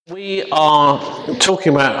We are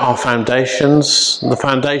talking about our foundations, the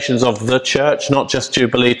foundations of the church, not just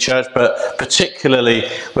Jubilee Church, but particularly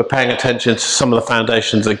we're paying attention to some of the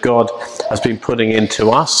foundations that God has been putting into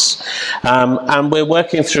us. And we're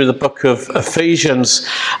working through the book of Ephesians,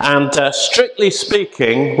 and strictly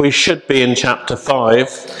speaking, we should be in chapter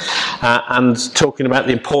 5 and talking about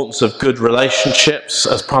the importance of good relationships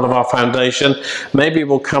as part of our foundation. Maybe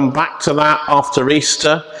we'll come back to that after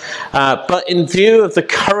Easter, but in view of the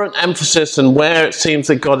current emphasis and where it seems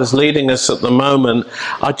that God is leading us at the moment,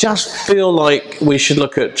 I just feel like we should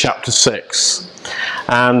look at chapter 6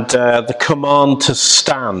 and the command to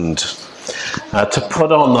stand, to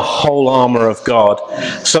put on the whole armour of God.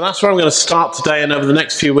 So that's where I'm going to start today, and over the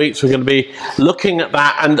next few weeks we're going to be looking at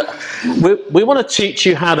that, and we want to teach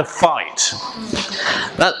you how to fight.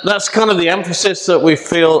 That's kind of the emphasis that we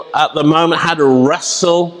feel at the moment, how to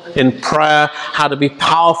wrestle in prayer, how to be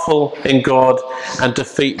powerful in God and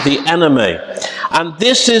defeat the enemy. And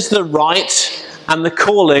this is the right and the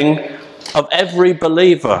calling of every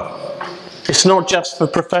believer. It's not just for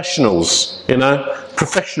professionals,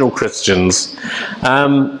 professional Christians.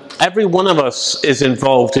 Every one of us is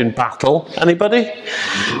involved in battle. Anybody?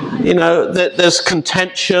 There's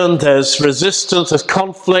contention, there's resistance, there's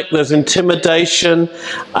conflict, there's intimidation,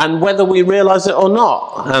 and whether we realize it or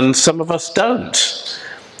not, and some of us don't.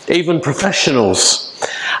 Even professionals.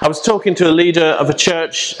 I was talking to a leader of a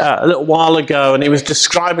church a little while ago, and he was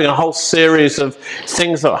describing a whole series of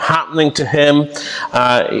things that were happening to him.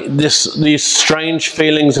 These strange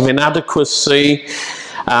feelings of inadequacy,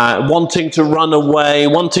 wanting to run away,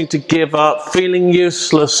 wanting to give up, feeling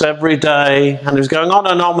useless every day. And he was going on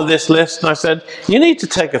and on with this list, and I said, you need to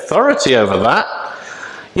take authority over that.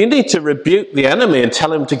 You need to rebuke the enemy and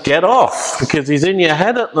tell him to get off, because he's in your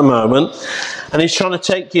head at the moment and he's trying to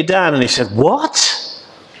take you down. And he said, what?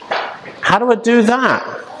 How do I do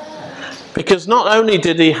that? Because not only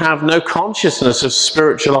did he have no consciousness of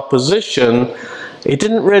spiritual opposition, he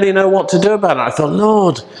didn't really know what to do about it. I thought,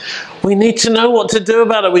 Lord, we need to know what to do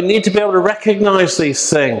about it. We need to be able to recognize these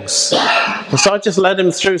things. And so I just led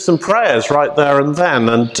him through some prayers right there and then.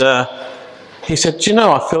 And he said,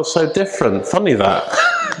 I feel so different. Funny that.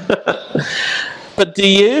 But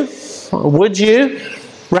would you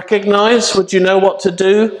recognize, would you know what to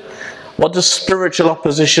do? What does spiritual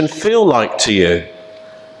opposition feel like to you?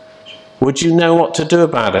 Would you know what to do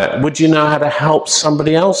about it? Would you know how to help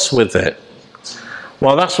somebody else with it?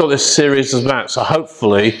 Well, that's what this series is about, so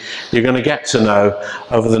hopefully you're going to get to know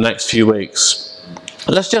over the next few weeks.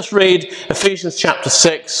 Let's just read Ephesians chapter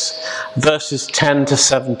 6, verses 10 to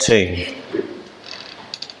 17.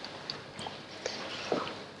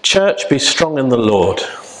 Church, be strong in the Lord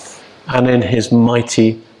and in his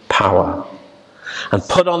mighty power, and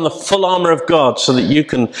put on the full armour of God so that you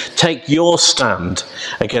can take your stand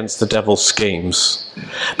against the devil's schemes.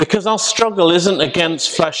 Because our struggle isn't against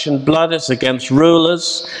flesh and blood, it's against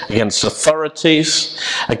rulers, against authorities,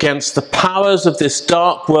 against the powers of this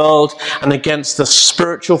dark world, and against the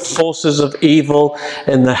spiritual forces of evil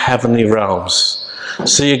in the heavenly realms.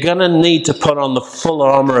 So you're going to need to put on the full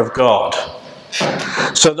armour of God,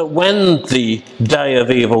 so that when the day of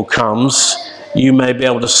evil comes, you may be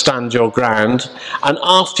able to stand your ground. And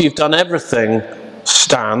after you've done everything,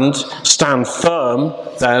 stand firm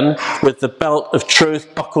then, with the belt of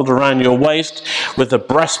truth buckled around your waist, with the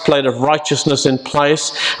breastplate of righteousness in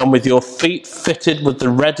place, and with your feet fitted with the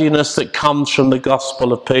readiness that comes from the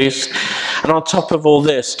gospel of peace. And on top of all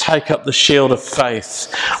this, take up the shield of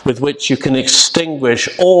faith, with which you can extinguish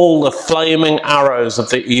all the flaming arrows of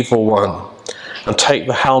the evil one. And take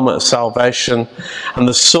the helmet of salvation and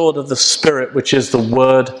the sword of the Spirit, which is the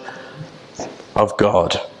word of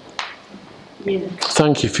God. Yeah.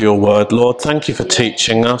 Thank you for your word, Lord. Thank you for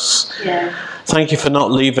teaching us. Yeah. Thank you for not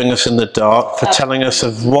leaving us in the dark, for telling us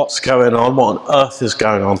of what's going on, what on earth is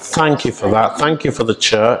going on. Thank you for that. Thank you for the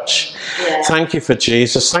church. Yeah. Thank you for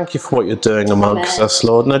Jesus. Thank you for what you're doing amongst us,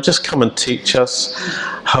 Lord. Now just come and teach us,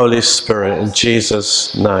 Holy Spirit, in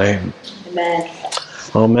Jesus' name. Amen.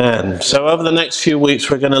 Amen. So over the next few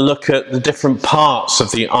weeks we're going to look at the different parts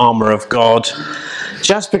of the armour of God,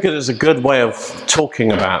 just because it's a good way of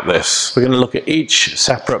talking about this. We're going to look at each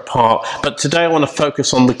separate part, but today I want to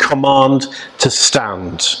focus on the command to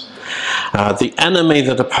stand, the enemy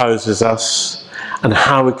that opposes us, and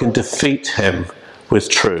how we can defeat him with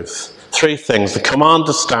truth. Three things: the command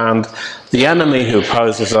to stand, the enemy who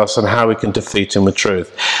opposes us, and how we can defeat him with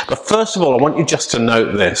truth. But first of all, I want you just to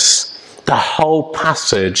note this. The whole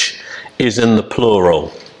passage is in the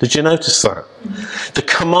plural. Did you notice that? The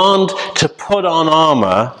command to put on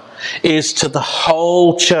armour is to the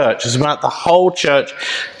whole church. It's about the whole church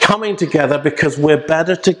coming together because we're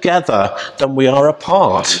better together than we are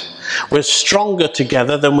apart. We're stronger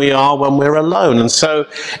together than we are when we're alone. And so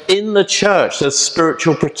in the church, there's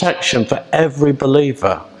spiritual protection for every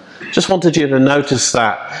believer. Just wanted you to notice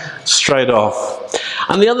that straight off.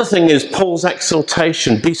 And the other thing is Paul's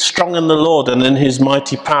exhortation, be strong in the Lord and in his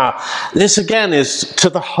mighty power. This again is to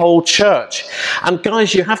the whole church. And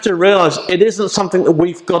guys, you have to realize it isn't something that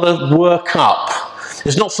we've got to work up.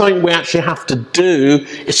 It's not something we actually have to do.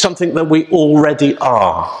 It's something that we already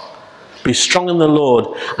are. Be strong in the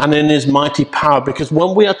Lord and in his mighty power, because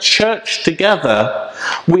when we are church together,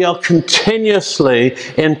 we are continuously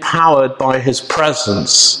empowered by his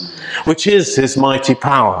presence, which is his mighty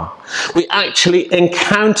power. We actually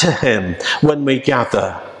encounter him when we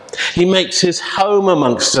gather. He makes his home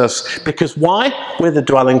amongst us because why? We're the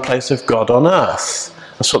dwelling place of God on earth.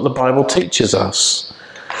 That's what the Bible teaches us.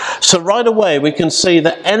 So right away we can see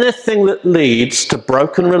that anything that leads to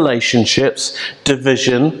broken relationships,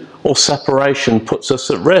 division, or separation puts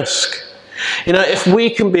us at risk. You know, if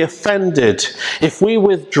we can be offended, if we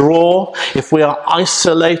withdraw, if we are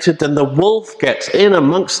isolated, then the wolf gets in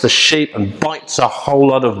amongst the sheep and bites a whole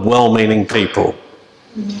lot of well-meaning people.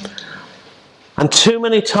 And too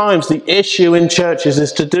many times the issue in churches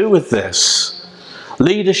is to do with this.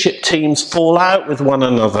 Leadership teams fall out with one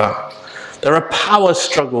another. There are power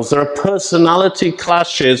struggles, there are personality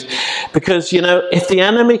clashes, because, you know, if the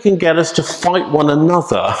enemy can get us to fight one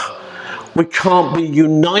another, we can't be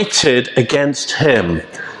united against him.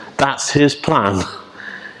 That's his plan.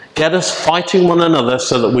 Get us fighting one another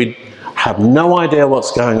so that we have no idea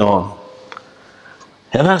what's going on.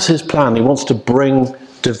 And that's his plan. He wants to bring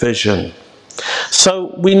division.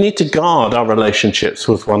 So we need to guard our relationships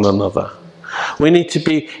with one another. We need to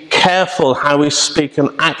be careful how we speak and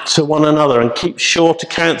act to one another and keep short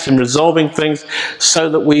accounts in resolving things so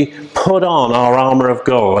that we put on our armour of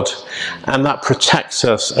God, and that protects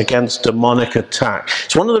us against demonic attack.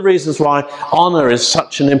 It's one of the reasons why honour is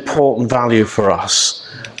such an important value for us.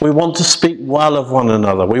 We want to speak well of one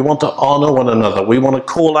another. We want to honour one another. We want to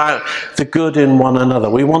call out the good in one another.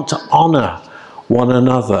 We want to honour one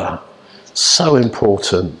another. So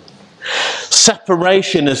important.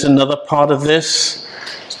 Separation is another part of this.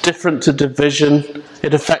 It's different to division.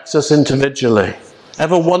 It affects us individually.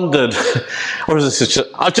 Ever wondered, or is this just,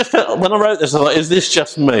 I just felt, when I wrote this, I thought, is this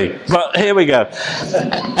just me? But here we go.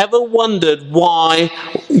 Ever wondered why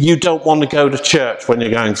you don't want to go to church when you're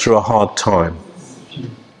going through a hard time?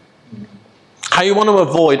 How you want to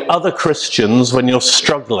avoid other Christians when you're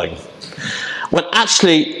struggling? When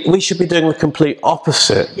actually, we should be doing the complete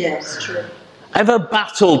opposite. Yes, true. Ever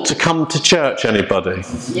battled to come to church, anybody?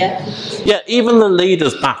 Yeah. Yeah, even the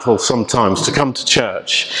leaders battle sometimes to come to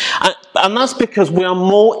church. And that's because we are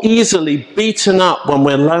more easily beaten up when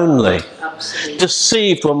we're lonely. Absolutely.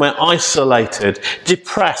 Deceived when we're isolated.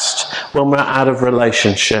 Depressed when we're out of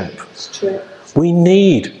relationship. It's true. We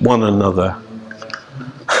need one another.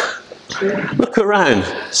 True. Look around.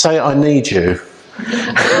 Say, I need you.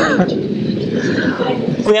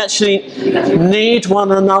 We actually need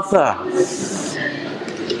one another.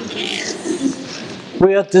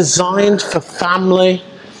 We are designed for family,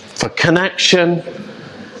 for connection.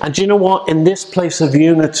 And do you know what? In this place of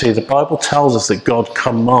unity, the Bible tells us that God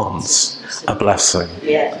commands a blessing.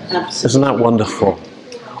 Yeah, absolutely. Isn't that wonderful?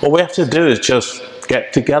 All we have to do is just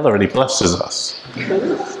get together and he blesses us.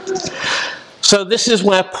 So this is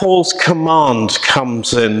where Paul's command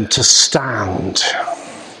comes in, to stand.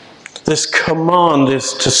 This command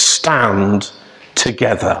is to stand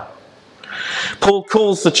together. Paul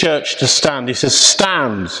calls the church to stand. He says,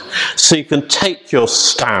 stand so you can take your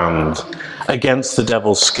stand against the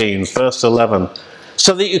devil's schemes. Verse 11.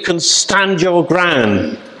 So that you can stand your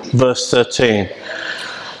ground. Verse 13.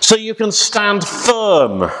 So you can stand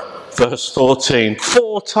firm. Verse 14.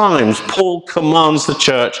 4 times Paul commands the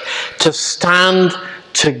church to stand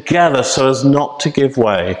together so as not to give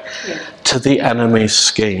way to the enemy's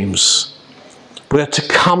schemes. We're to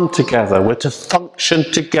come together. We're to function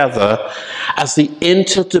together as the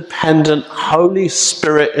interdependent, Holy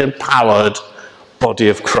Spirit empowered body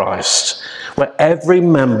of Christ, where every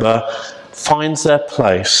member finds their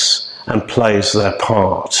place and plays their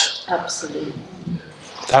part. Absolutely.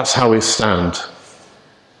 That's how we stand.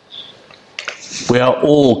 We are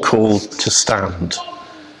all called to stand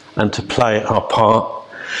and to play our part.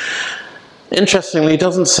 Interestingly, he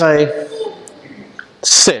doesn't say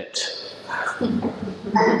sit.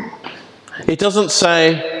 He doesn't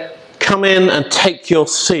say come in and take your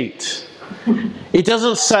seat. He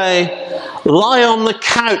doesn't say lie on the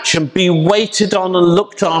couch and be waited on and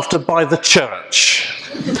looked after by the church.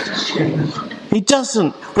 He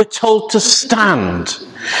doesn't. We're told to stand.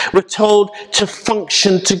 We're told to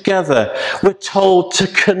function together. We're told to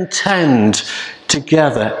contend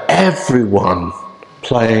together. Everyone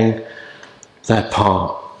playing their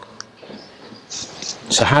part.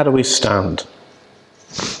 So how do we stand?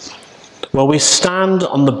 Well, we stand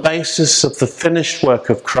on the basis of the finished work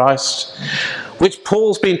of Christ, which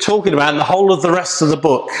Paul's been talking about in the whole of the rest of the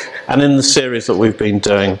book and in the series that we've been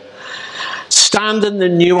doing. Stand in the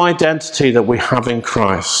new identity that we have in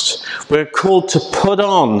Christ. We're called to put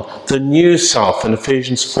on the new self in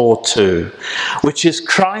Ephesians 4:2, which is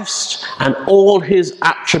Christ and all his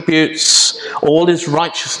attributes, all his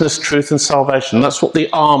righteousness, truth and salvation. That's what the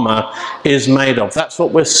armour is made of. That's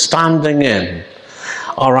what we're standing in,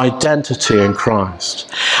 our identity in Christ.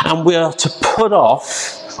 And we are to put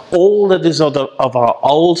off all that is of our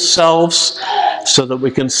old selves so that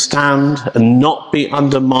we can stand and not be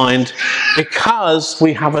undermined, because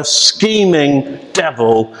we have a scheming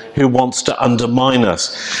devil who wants to undermine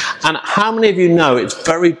us. And how many of you know it's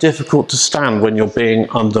very difficult to stand when you're being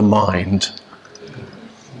undermined?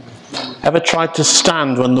 Ever tried to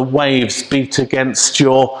stand when the waves beat against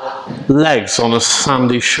your legs on a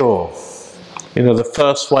sandy shore? You know, the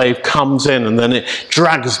first wave comes in and then it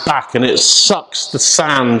drags back and it sucks the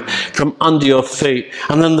sand from under your feet.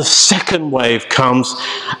 And then the second wave comes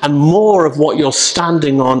and more of what you're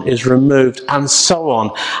standing on is removed, and so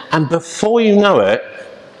on. And before you know it,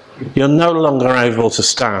 you're no longer able to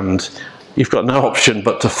stand. You've got no option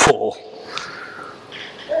but to fall.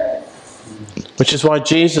 Which is why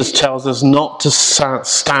Jesus tells us not to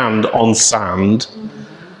stand on sand,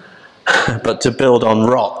 but to build on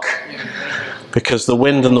rock. Because the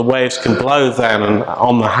wind and the waves can blow then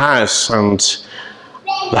on the house, and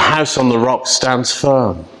the house on the rock stands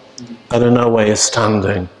firm. Better know where you're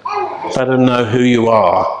standing. Better know who you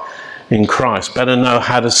are in Christ. Better know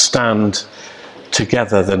how to stand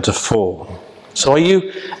together than to fall. So are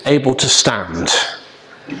you able to stand?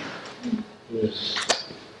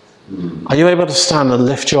 Are you able to stand and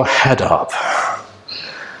lift your head up?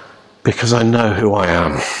 Because I know who I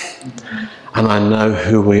am. And I know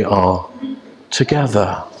who we are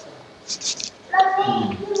together.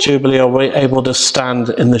 Jubilee, are we able to stand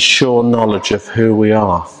in the sure knowledge of who we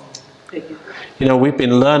are? You know, we've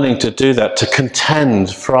been learning to do that, to contend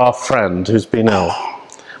for our friend who's been ill.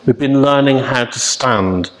 We've been learning how to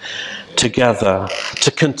stand together,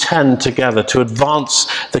 to contend together, to advance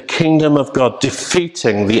the kingdom of God,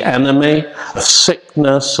 defeating the enemy of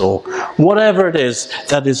sickness or whatever it is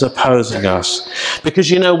that is opposing us.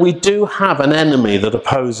 Because, you know, we do have an enemy that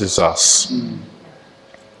opposes us.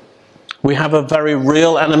 We have a very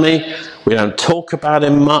real enemy. We don't talk about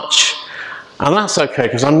him much. And that's okay,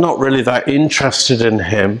 because I'm not really that interested in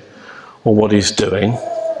him or what he's doing.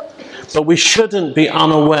 But we shouldn't be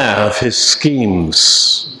unaware of his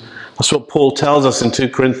schemes. That's what Paul tells us in 2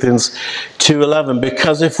 Corinthians 2:11,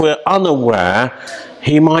 because if we're unaware,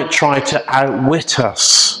 he might try to outwit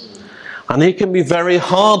us. And he can be very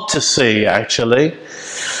hard to see, actually.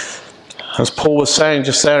 As Paul was saying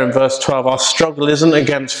just there in verse 12, our struggle isn't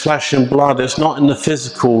against flesh and blood. It's not in the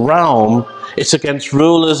physical realm. It's against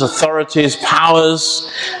rulers, authorities, powers,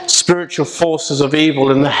 spiritual forces of evil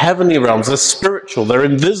in the heavenly realms. They're spiritual, they're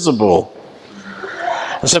invisible.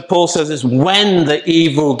 And so Paul says it's when the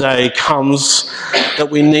evil day comes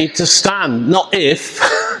that we need to stand, not if.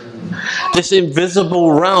 This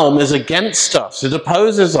invisible realm is against us. It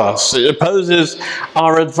opposes us. It opposes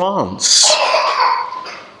our advance.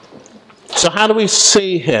 So how do we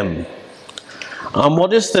see him? And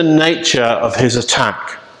what is the nature of his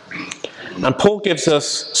attack? And Paul gives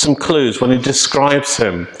us some clues when he describes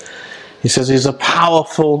him. He says he's a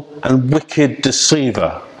powerful and wicked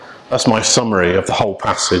deceiver. That's my summary of the whole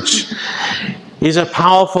passage. He's a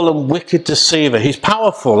powerful and wicked deceiver. He's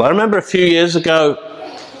powerful. I remember a few years ago,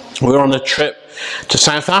 we were on a trip to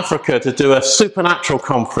South Africa to do a supernatural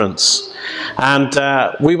conference. And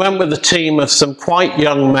we went with a team of some quite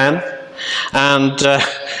young men. And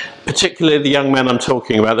particularly the young men I'm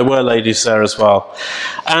talking about, there were ladies there as well.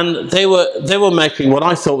 And they were making what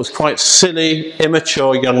I thought was quite silly,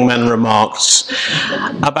 immature young men remarks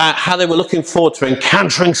about how they were looking forward to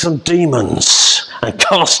encountering some demons and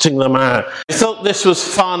casting them out. I thought this was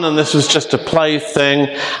fun and this was just a play thing,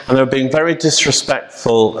 and they were being very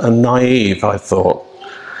disrespectful and naive, I thought.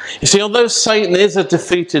 You see, although Satan is a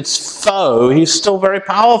defeated foe, he's still very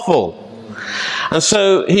powerful. And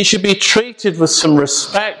so he should be treated with some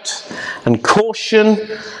respect and caution,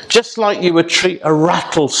 just like you would treat a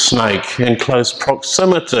rattlesnake in close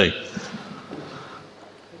proximity.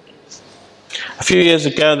 A few years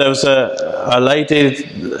ago, there was a lady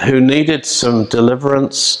who needed some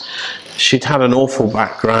deliverance. She'd had an awful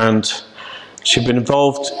background. She'd been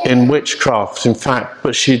involved in witchcraft, in fact,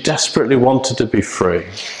 but she desperately wanted to be free.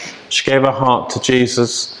 She gave her heart to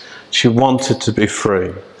Jesus. She wanted to be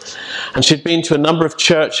free. And she'd been to a number of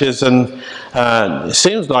churches, and it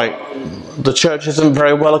seems like the church isn't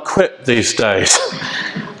very well equipped these days.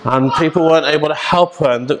 And people weren't able to help her.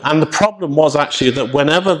 And the problem was actually that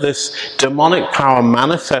whenever this demonic power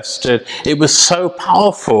manifested, it was so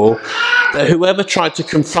powerful that whoever tried to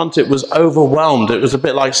confront it was overwhelmed. It was a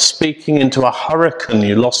bit like speaking into a hurricane.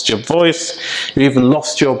 You lost your voice. You even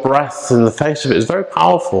lost your breath in the face of it. It was very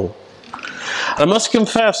powerful. I must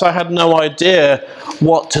confess I had no idea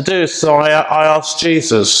what to do, so I asked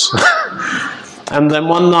Jesus. And then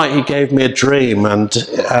one night he gave me a dream, and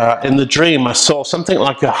in the dream I saw something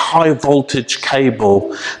like a high voltage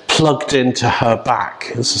cable plugged into her back.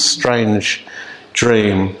 It was a strange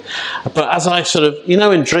dream. But as I sort of,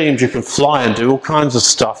 in dreams you can fly and do all kinds of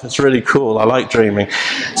stuff. It's really cool. I like dreaming.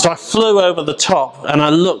 So I flew over the top and I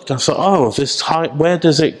looked. I thought, oh, this height, where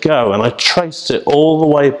does it go? And I traced it all the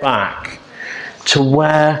way back to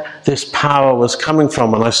where this power was coming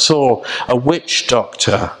from, and I saw a witch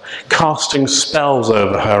doctor casting spells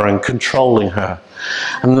over her and controlling her.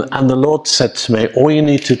 And the Lord said to me, all you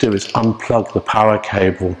need to do is unplug the power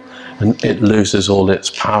cable and it loses all its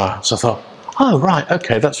power. So I thought, oh right,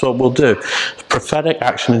 okay, that's what we'll do. Prophetic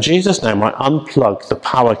action in Jesus' name. I unplugged the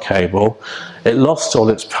power cable, it lost all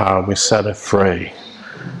its power, and we set her free.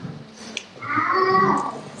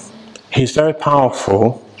 He's very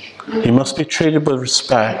powerful. He must be treated with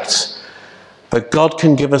respect, but God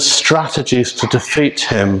can give us strategies to defeat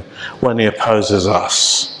him when he opposes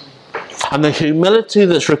us. And the humility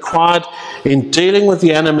that's required in dealing with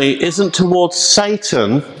the enemy isn't towards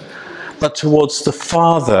Satan, but towards the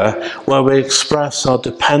Father, where we express our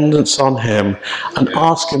dependence on him and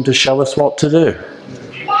ask him to show us what to do.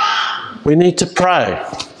 We need to pray.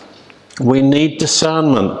 We need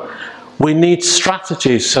discernment. We need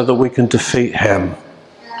strategies so that we can defeat him.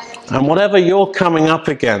 And whatever you're coming up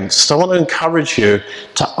against, I want to encourage you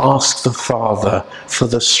to ask the Father for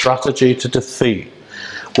the strategy to defeat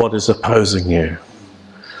what is opposing you.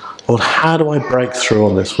 Lord, how do I break through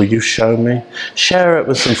on this? Will you show me? Share it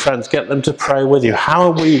with some friends. Get them to pray with you. How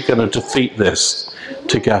are we going to defeat this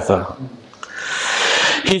together?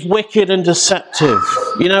 He's wicked and deceptive.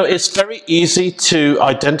 It's very easy to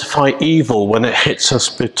identify evil when it hits us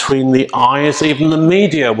between the eyes. Even the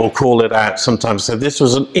media will call it out sometimes. So this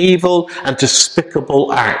was an evil and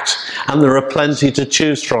despicable act. And there are plenty to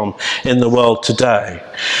choose from in the world today.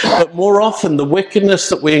 But more often, the wickedness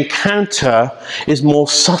that we encounter is more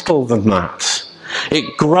subtle than that.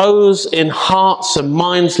 It grows in hearts and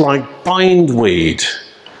minds like bindweed.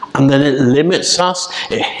 And then it limits us,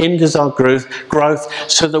 it hinders our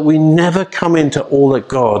growth, so that we never come into all that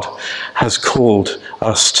God has called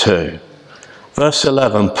us to. Verse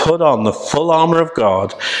 11, put on the full armour of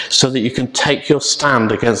God so that you can take your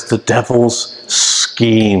stand against the devil's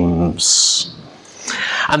schemes.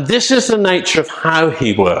 And this is the nature of how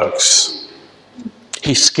he works.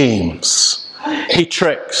 He schemes, he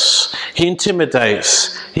tricks, he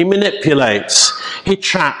intimidates, he manipulates, he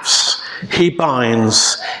traps, he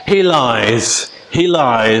binds, he lies,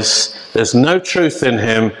 there's no truth in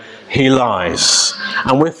him, he lies.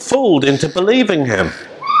 And we're fooled into believing him.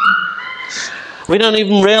 We don't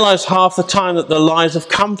even realise half the time that the lies have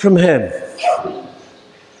come from him.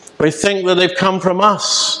 We think that they've come from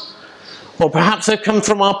us. Or perhaps they've come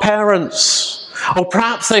from our parents. Or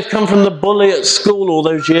perhaps they've come from the bully at school all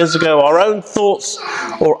those years ago. Our own thoughts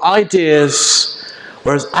or ideas.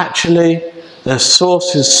 Whereas actually, their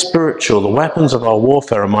source is spiritual. The weapons of our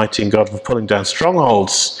warfare are mighty in God for pulling down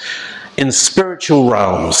strongholds in spiritual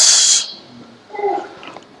realms.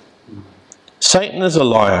 Satan is a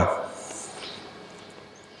liar.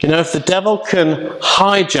 If the devil can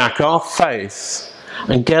hijack our faith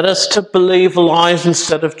and get us to believe lies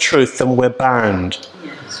instead of truth, then we're bound.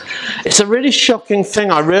 It's a really shocking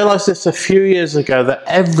thing. I realised this a few years ago, that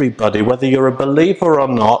everybody, whether you're a believer or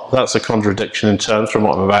not, that's a contradiction in terms from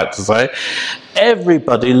what I'm about to say,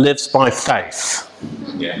 everybody lives by faith.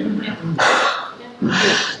 Yeah.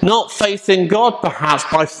 Not faith in God, perhaps,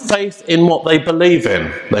 by faith in what they believe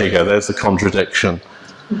in. There you go, there's the contradiction.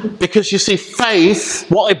 Because you see, faith,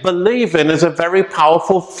 what I believe in, is a very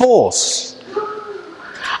powerful force.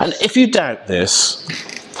 And if you doubt this,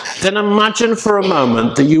 then imagine for a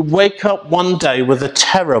moment that you wake up one day with a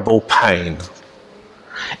terrible pain.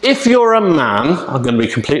 If you're a man, I'm going to be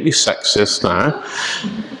completely sexist now.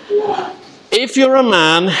 If you're a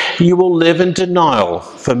man, you will live in denial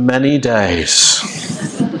for many days.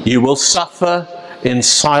 You will suffer in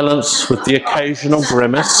silence with the occasional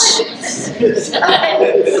grimace.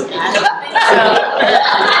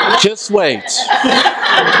 Just wait.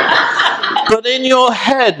 But in your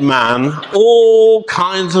head, man, all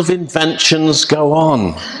kinds of inventions go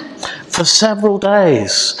on. For several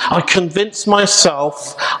days, I convinced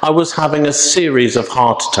myself I was having a series of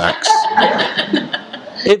heart attacks.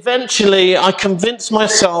 Eventually, I convinced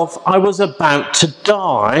myself I was about to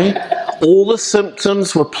die. All the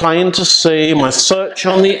symptoms were plain to see. My search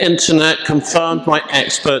on the internet confirmed my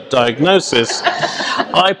expert diagnosis.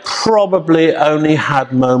 I probably only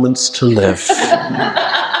had moments to live.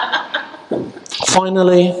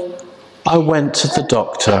 Finally, I went to the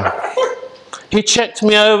doctor. He checked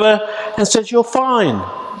me over and said, "You're fine,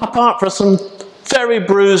 apart from some very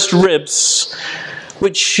bruised ribs,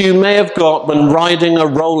 which you may have got when riding a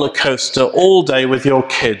roller coaster all day with your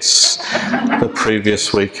kids the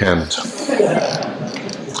previous weekend."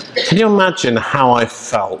 Can you imagine how I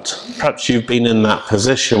felt? Perhaps you've been in that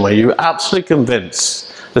position where you're absolutely convinced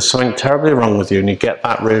there's something terribly wrong with you, and you get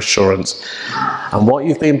that reassurance, and what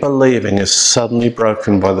you've been believing is suddenly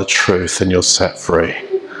broken by the truth and you're set free.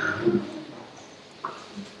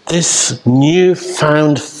 This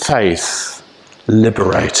newfound faith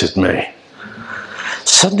liberated me.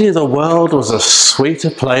 Suddenly the world was a sweeter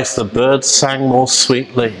place, the birds sang more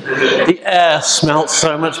sweetly, the air smelt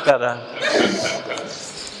so much better,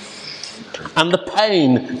 and the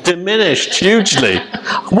pain diminished hugely.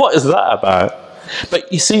 What is that about?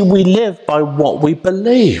 But you see, we live by what we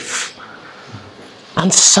believe.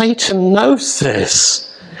 And Satan knows this.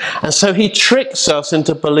 And so he tricks us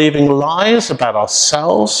into believing lies about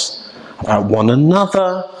ourselves, about one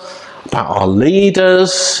another, about our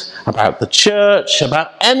leaders, about the church,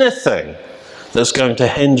 about anything that's going to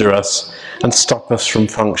hinder us and stop us from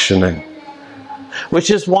functioning. Which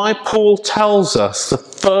is why Paul tells us the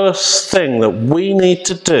first thing that we need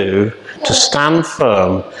to do to stand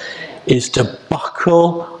firm is to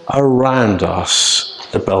buckle around us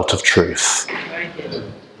the belt of truth.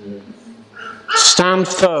 Stand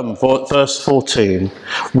firm, verse 14,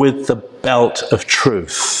 with the belt of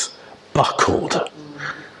truth buckled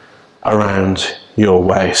around your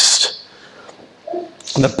waist.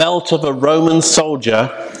 The belt of a Roman soldier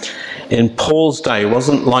in Paul's day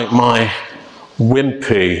wasn't like my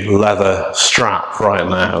wimpy leather strap right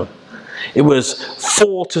now. It was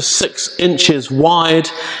 4 to 6 inches wide,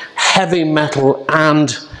 heavy metal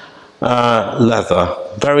and leather,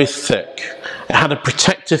 very thick. It had a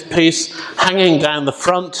protective piece hanging down the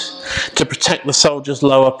front to protect the soldier's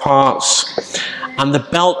lower parts, and the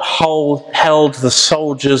belt held the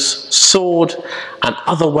soldier's sword and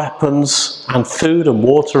other weapons and food and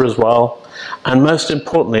water as well, and most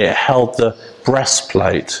importantly it held the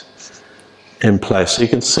breastplate in place. So you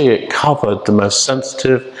can see it covered the most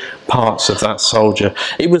sensitive parts of that soldier.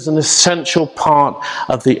 It was an essential part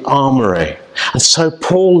of the armory. And so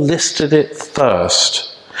Paul listed it first.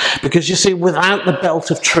 Because you see, without the belt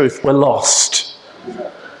of truth, we're lost.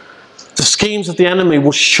 The schemes of the enemy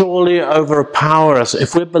will surely overpower us.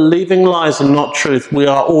 If we're believing lies and not truth, we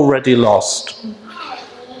are already lost.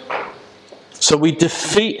 So we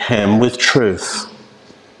defeat him with truth.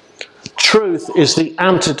 Truth is the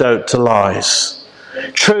antidote to lies.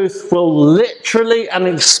 Truth will literally and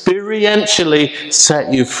experientially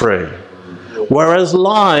set you free. Whereas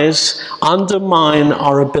lies undermine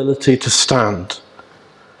our ability to stand.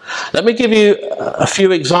 Let me give you a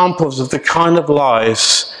few examples of the kind of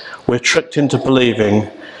lies we're tricked into believing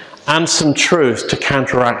and some truth to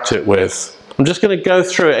counteract it with. I'm just going to go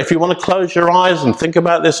through it. If you want to close your eyes and think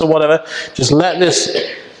about this or whatever, just let this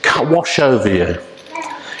wash over you.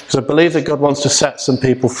 Because I believe that God wants to set some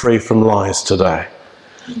people free from lies today.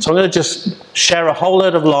 So I'm going to just share a whole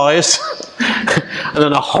load of lies and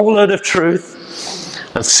then a whole load of truth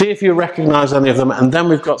and see if you recognize any of them. And then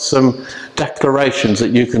we've got some declarations that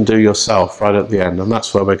you can do yourself right at the end. And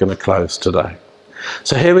that's where we're going to close today.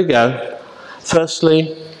 So here we go.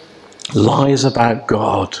 Firstly, lies about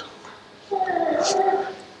God.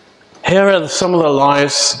 Here are some of the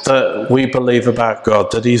lies that we believe about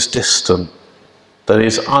God. That he's distant, that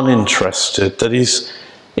he's uninterested, that he's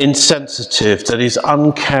insensitive, that he's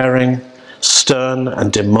uncaring, stern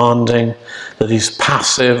and demanding, that he's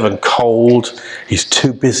passive and cold, he's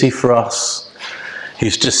too busy for us,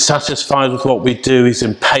 he's dissatisfied with what we do, he's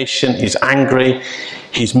impatient, he's angry,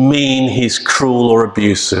 he's mean, he's cruel or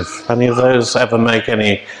abusive. Any of those ever make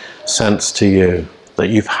any sense to you? That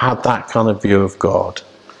you've had that kind of view of God?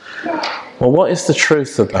 Well, what is the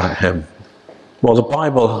truth about him? Well, the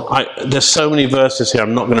Bible, there's so many verses here,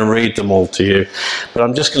 I'm not going to read them all to you, but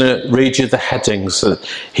I'm just going to read you the headings that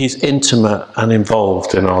he's intimate and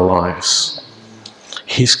involved in our lives.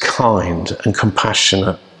 He's kind and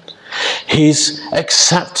compassionate. He's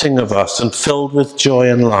accepting of us and filled with joy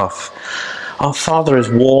and love. Our Father is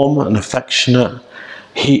warm and affectionate.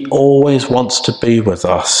 He always wants to be with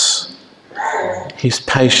us. He's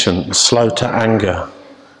patient and slow to anger.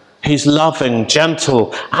 He's loving,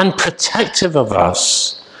 gentle, and protective of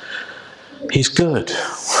us. He's good,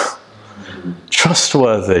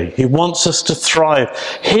 trustworthy. He wants us to thrive.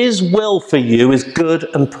 His will for you is good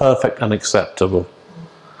and perfect and acceptable.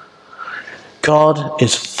 God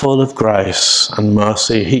is full of grace and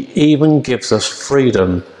mercy. He even gives us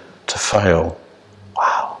freedom to fail.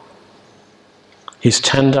 Wow. He's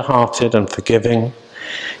tender-hearted and forgiving.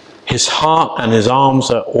 His heart and his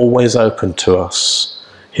arms are always open to us.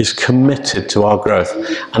 He's committed to our growth,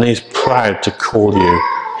 and he's proud to call you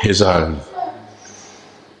his own.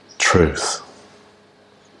 Truth.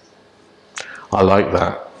 I like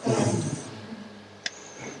that.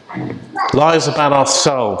 Lies about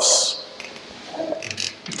ourselves.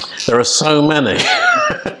 There are so many.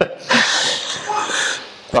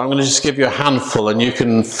 But I'm going to just give you a handful, and you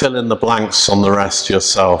can fill in the blanks on the rest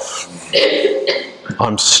yourself.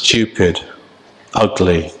 I'm stupid,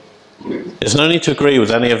 ugly. There's no need to agree with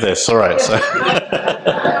any of this, all right? So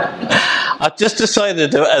I've just decided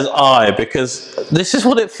to do it as I, because this is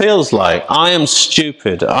what it feels like. I am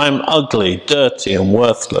stupid, I'm ugly, dirty, and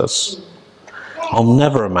worthless. I'll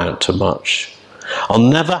never amount to much. I'll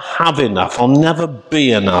never have enough. I'll never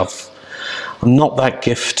be enough. I'm not that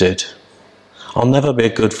gifted. I'll never be a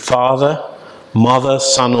good father, mother,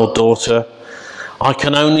 son, or daughter. I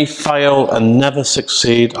can only fail and never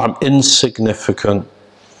succeed. I'm insignificant,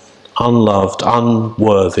 unloved,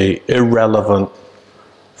 unworthy, irrelevant.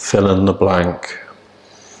 Fill in the blank.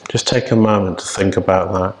 Just take a moment to think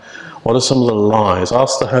about that. What are some of the lies?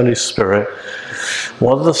 Ask the Holy Spirit,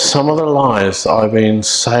 what are some of the lies that I've been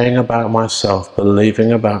saying about myself,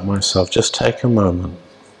 believing about myself? Just take a moment.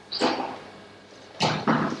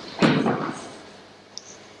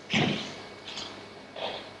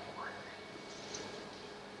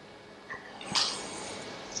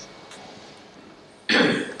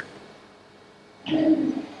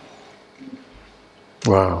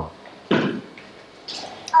 Wow.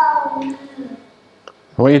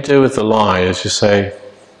 What you do with the lie is you say,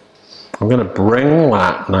 I'm going to bring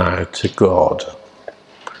that now to God.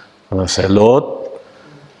 And I say, Lord,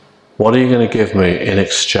 what are you going to give me in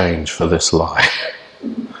exchange for this lie?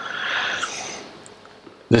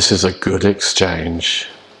 This is a good exchange.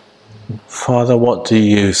 Father, what do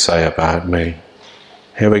you say about me?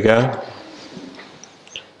 Here we go.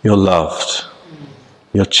 You're loved.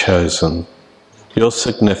 You're chosen. You're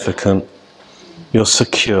significant. You're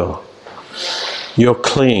secure. You're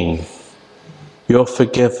clean. You're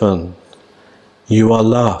forgiven. You are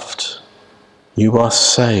loved. You are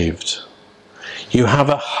saved. You have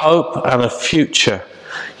a hope and a future.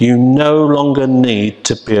 You no longer need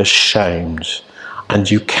to be ashamed,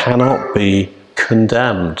 and you cannot be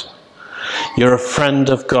condemned. You're a friend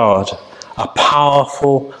of God, a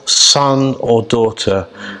powerful son or daughter.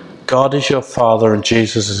 God is your father and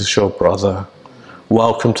Jesus is your brother.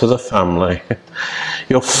 Welcome to the family.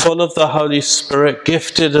 You're full of the Holy Spirit,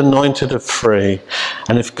 gifted, anointed, and free.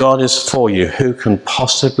 And if God is for you, who can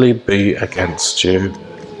possibly be against you?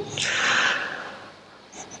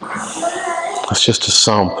 That's just a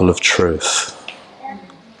sample of truth.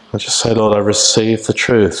 I just say, Lord, I receive the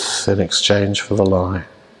truth in exchange for the lie.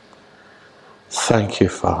 Thank you,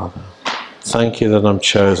 Father. Thank you that I'm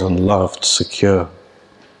chosen, loved, secure.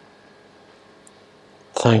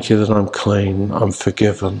 Thank you that I'm clean, I'm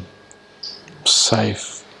forgiven, I'm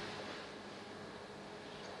safe.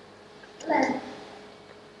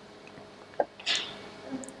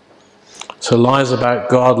 So lies about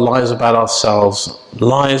God, lies about ourselves,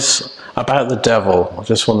 lies about the devil, I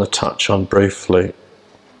just want to touch on briefly.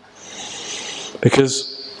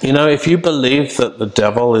 Because, you know, if you believe that the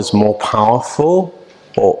devil is more powerful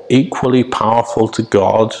or equally powerful to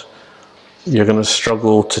God, you're going to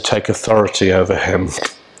struggle to take authority over him.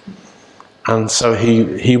 And so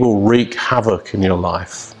he will wreak havoc in your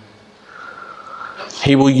life.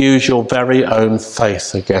 He will use your very own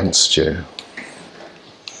faith against you.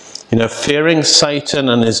 You know, fearing Satan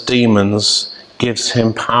and his demons gives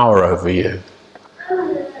him power over you.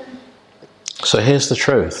 So here's the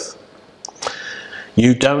truth.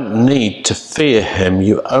 You don't need to fear him.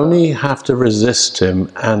 You only have to resist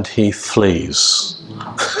him and he flees.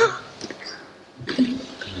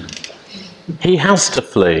 he has to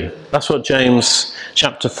flee. That's what James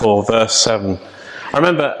chapter 4 verse 7. I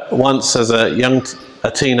remember once as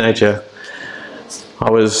a teenager, I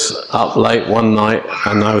was up late one night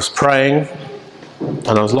and I was praying, and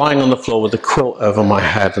I was lying on the floor with a quilt over my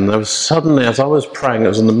head, and there was suddenly, as I was praying, it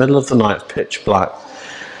was in the middle of the night, pitch black,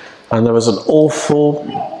 and there was an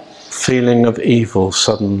awful feeling of evil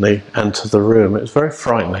suddenly enter the room. It was very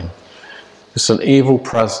frightening. It's an evil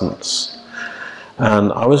presence.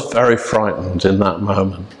 And I was very frightened in that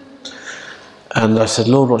moment. And I said,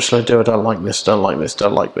 Lord, what should I do? I don't like this, don't like this,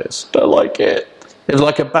 don't like this, don't like it. It was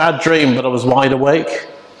like a bad dream, but I was wide awake.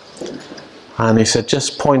 And he said,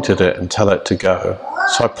 just point at it and tell it to go.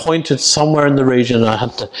 So I pointed somewhere in the region. I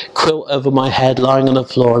had the quilt over my head, lying on the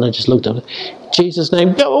floor, and I just looked up. In Jesus'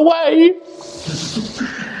 name, go away!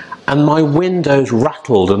 And my windows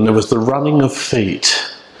rattled, and there was the running of feet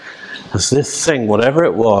as this thing, whatever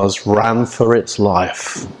it was, ran for its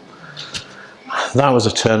life. That was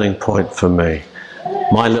a turning point for me.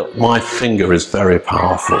 My finger is very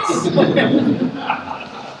powerful.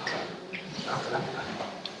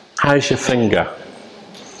 How's your finger?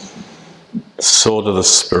 Sword of the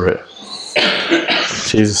Spirit.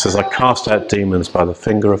 Jesus says, I cast out demons by the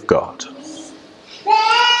finger of God.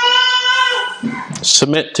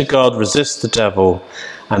 Submit to God, resist the devil,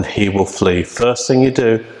 and he will flee. First thing you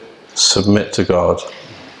do, submit to God.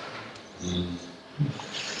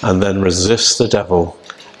 And then resist the devil.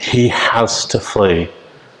 He has to flee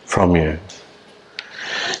from you.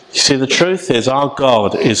 You see, the truth is our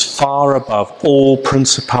God is far above all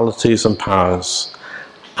principalities and powers,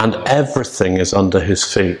 and everything is under his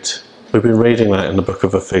feet. We've been reading that in the book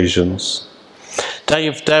of Ephesians.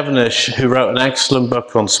 Dave Devenish, who wrote an excellent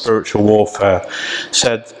book on spiritual warfare,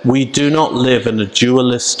 said, we do not live in a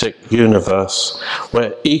dualistic universe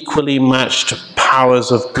where equally matched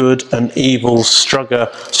powers of good and evil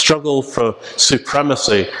struggle for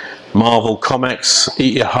supremacy. Marvel Comics,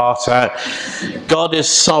 eat your heart out. God is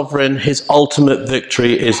sovereign. His ultimate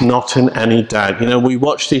victory is not in any doubt. You know, we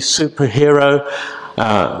watch these superhero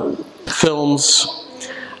films,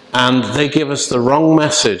 and they give us the wrong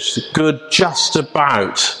message. Good just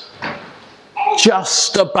about,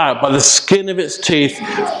 by the skin of its teeth,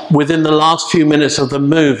 within the last few minutes of the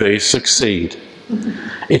movie, succeed.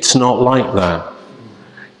 It's not like that.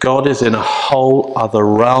 God is in a whole other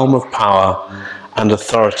realm of power and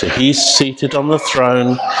authority. He's seated on the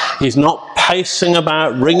throne. He's not pacing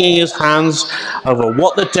about, wringing his hands over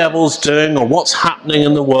what the devil's doing or what's happening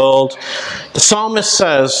in the world. The psalmist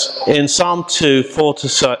says in Psalm 2,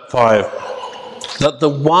 4-5, that the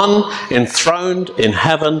one enthroned in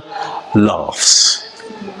heaven laughs.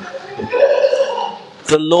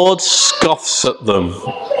 The Lord scoffs at them.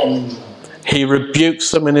 He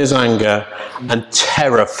rebukes them in his anger and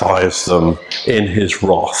terrifies them in his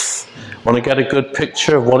wrath. Want to get a good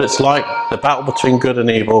picture of what it's like? The battle between good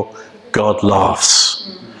and evil. God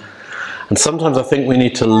laughs. And sometimes I think we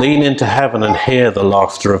need to lean into heaven and hear the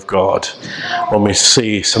laughter of God when we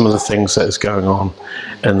see some of the things that is going on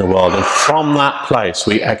in the world. And from that place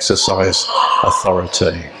we exercise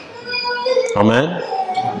authority. Amen?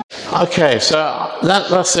 Okay, so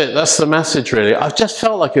that's it. That's the message, really. I just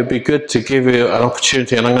felt like it would be good to give you an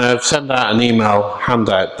opportunity, and I'm going to send out an email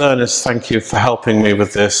handout. Bernice, thank you for helping me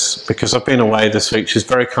with this, because I've been away this week. She's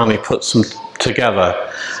very kindly put some together,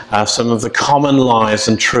 some of the common lies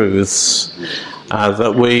and truths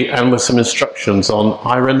and with some instructions on,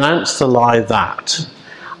 I renounce the lie that,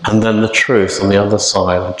 and then the truth on the other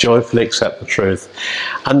side. I joyfully accept the truth.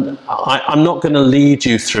 And I'm not going to lead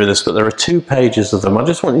you through this, but there are 2 pages of them. I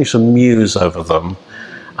just want you to muse over them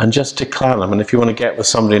and just declare them. And if you want to get with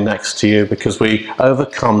somebody next to you, because we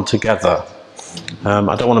overcome together.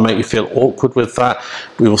 I don't want to make you feel awkward with that.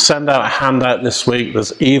 We will send out a handout this week.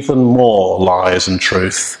 There's even more lies and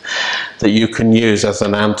truth that you can use as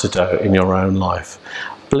an antidote in your own life.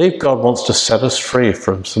 I believe God wants to set us free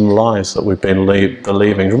from some lies that we've been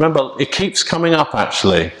believing. Remember, it keeps coming up,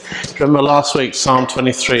 actually. Remember last week, Psalm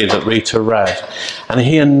 23 that Rita read? And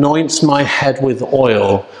he anoints my head with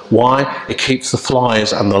oil. Why? It keeps the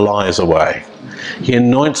flies and the lies away. He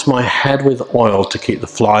anoints my head with oil to keep the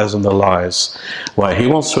flies and the lies away. He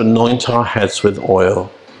wants to anoint our heads with oil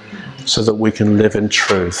so that we can live in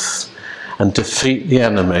truth and defeat the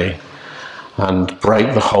enemy and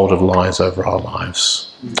break the hold of lies over our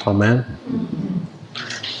lives. Amen.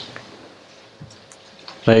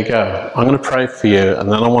 There you go. I'm going to pray for you,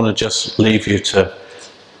 and then I want to just leave you to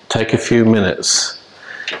take a few minutes.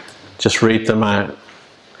 Just read them out.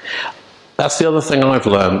 That's the other thing I've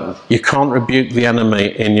learned. You can't rebuke the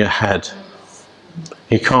enemy in your head.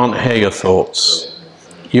 He can't hear your thoughts.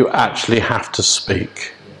 You actually have to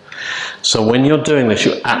speak. So when you're doing this,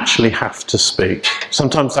 you actually have to speak.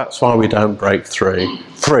 Sometimes that's why we don't break free,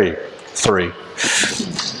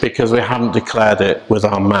 because we haven't declared it with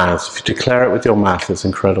our mouths. If you declare it with your mouth, it's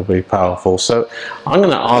incredibly powerful. So I'm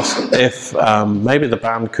going to ask if maybe the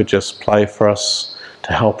band could just play for us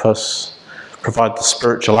to help us provide the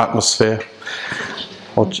spiritual atmosphere,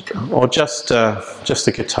 or just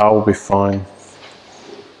the guitar will be fine.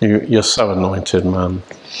 You're so anointed, man.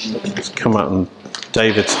 Just come out and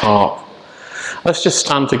David's harp. Let's just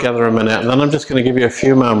stand together a minute, and then I'm just going to give you a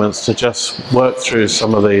few moments to just work through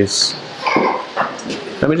some of these.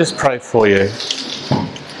 Let me just pray for you.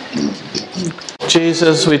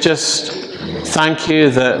 Jesus, we just thank you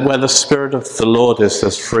that where the Spirit of the Lord is,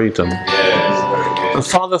 there's freedom. And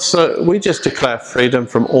Father, so we just declare freedom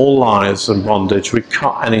from all lies and bondage. We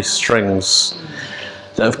cut any strings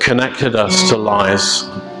that have connected us to lies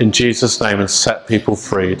in Jesus' name and set people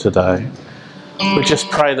free today. We just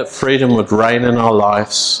pray that freedom would reign in our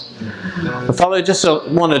lives. And Father, I just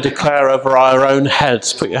want to declare over our own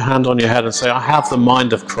heads, put your hand on your head and say, I have the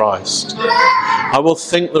mind of Christ. I will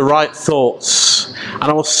think the right thoughts and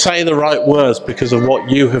I will say the right words because of what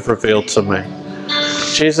you have revealed to me.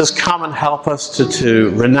 Jesus, come and help us to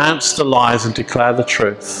renounce the lies and declare the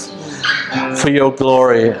truth for your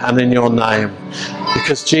glory and in your name.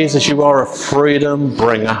 Because Jesus, you are a freedom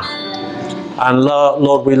bringer. And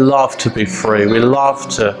Lord, we love to be free. We love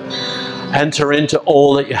to enter into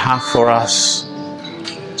all that you have for us.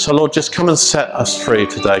 So Lord, just come and set us free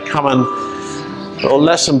today. Come and Lord,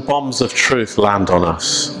 let some bombs of truth land on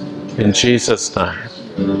us. In Jesus'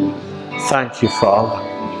 name. Thank you, Father.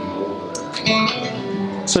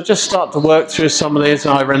 So just start to work through some of these.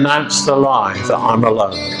 I renounce the lie that I'm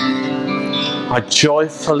alone. I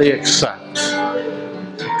joyfully accept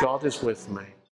that God is with me.